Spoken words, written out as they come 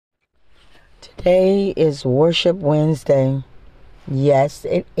Today is Worship Wednesday. Yes,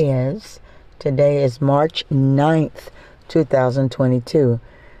 it is. Today is March 9th, 2022.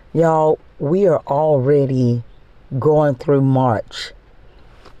 Y'all, we are already going through March.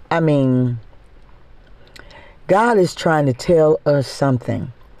 I mean, God is trying to tell us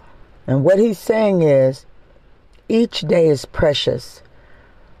something. And what he's saying is, each day is precious.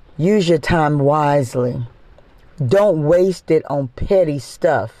 Use your time wisely. Don't waste it on petty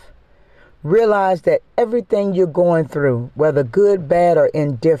stuff. Realize that everything you're going through, whether good, bad, or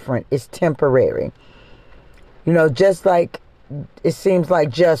indifferent, is temporary. You know, just like it seems like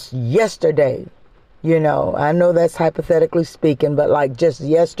just yesterday, I know that's hypothetically speaking, but like just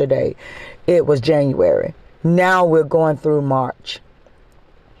yesterday, it was January. Now we're going through March.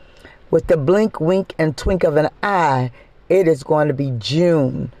 With the blink, wink, and twink of an eye, it is going to be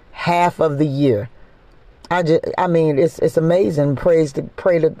June, half of the year. It's amazing. Pray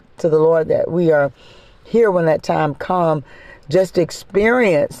to the Lord that we are here when that time comes, just to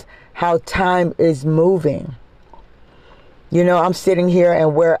experience how time is moving. I'm sitting here,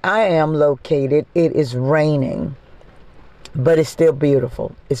 and where I am located, it is raining, but it's still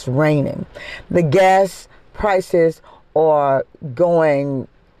beautiful. It's raining. The gas prices are going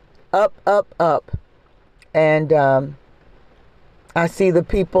up, and I see the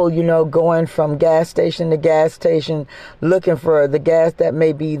people, going from gas station to gas station, looking for the gas that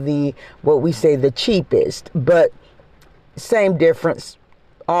may be what we say the cheapest, but same difference,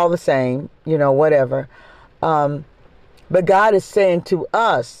 all the same, whatever. But God is saying to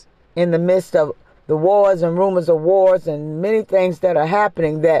us, in the midst of the wars and rumors of wars and many things that are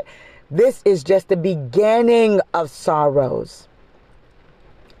happening, that this is just the beginning of sorrows.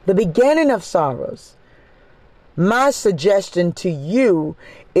 The beginning of sorrows. My suggestion to you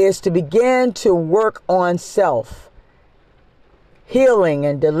is to begin to work on self. Healing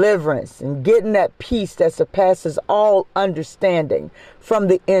and deliverance and getting that peace that surpasses all understanding from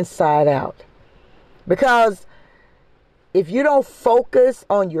the inside out. Because if you don't focus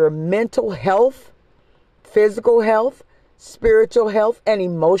on your mental health, physical health, spiritual health, and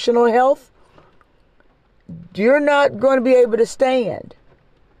emotional health, you're not going to be able to stand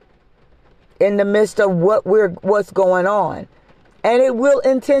in the midst of what's going on. And it will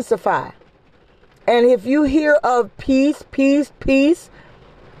intensify. And if you hear of peace, be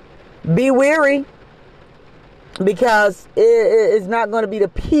wary, because it's not going to be the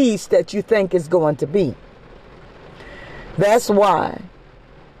peace that you think it's going to be. That's why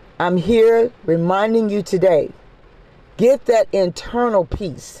I'm here reminding you today, get that internal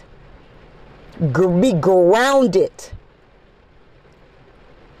peace. Be grounded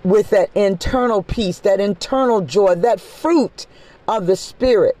with that internal peace, that internal joy, that fruit of the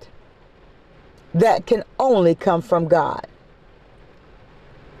Spirit that can only come from God.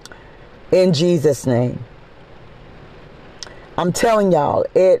 In Jesus' name. I'm telling y'all,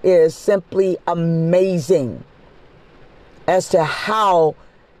 it is simply amazing as to how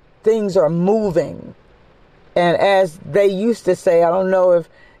things are moving. And as they used to say, I don't know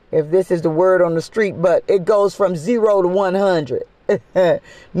if this is the word on the street, but it goes from 0 to 100.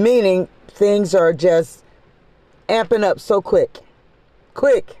 Meaning things are just amping up so quick.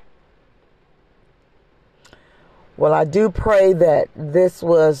 Well, I do pray that this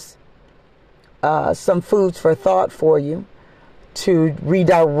was some food for thought for you, to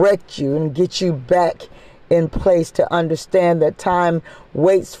redirect you and get you back in place to understand that time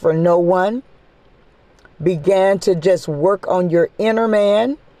waits for no one. Began to just work on your inner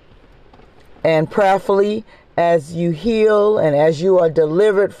man, and prayerfully, as you heal and as you are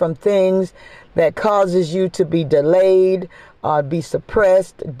delivered from things that causes you to be delayed, be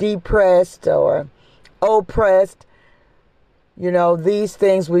suppressed, depressed, or oppressed, these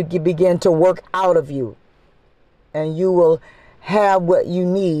things will begin to work out of you, and you will have what you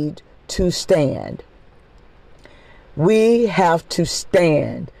need to stand. We have to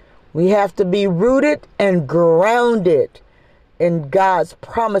stand. We have to be rooted and grounded in God's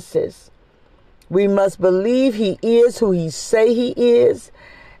promises. We must believe he is who he say he is,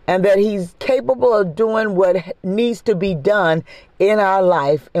 and that he's capable of doing what needs to be done in our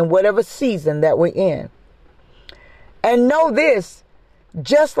life in whatever season that we're in. And know this,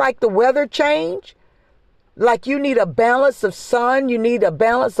 just like the weather change, like you need a balance of sun, you need a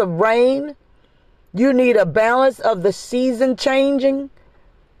balance of rain, you need a balance of the season changing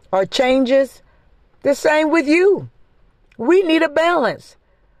or changes, the same with you. We need a balance.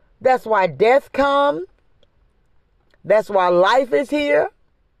 That's why death comes. That's why life is here.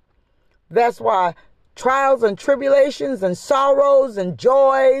 That's why trials and tribulations and sorrows and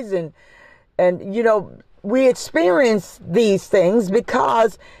joys and we experience these things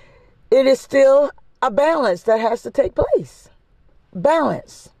because it is still a balance that has to take place.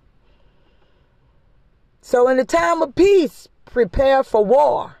 Balance. So in the time of peace, prepare for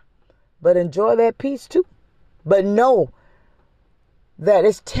war, but enjoy that peace too. But know that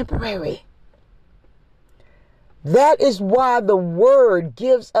it's temporary. That is why the word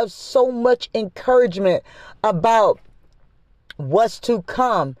gives us so much encouragement about what's to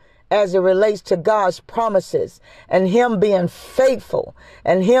come as it relates to God's promises and Him being faithful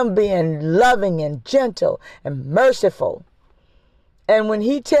and Him being loving and gentle and merciful. And when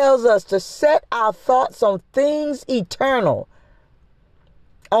He tells us to set our thoughts on things eternal,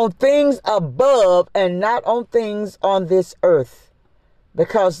 on things above and not on things on this earth,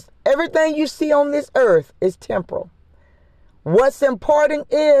 because everything you see on this earth is temporal. What's important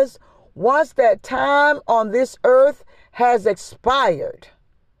is once that time on this earth has expired,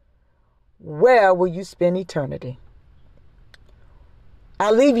 where will you spend eternity?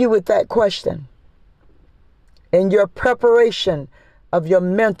 I'll leave you with that question. In your preparation of your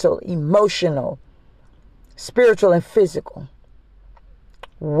mental, emotional, spiritual, and physical,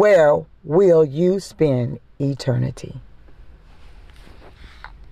 where will you spend eternity?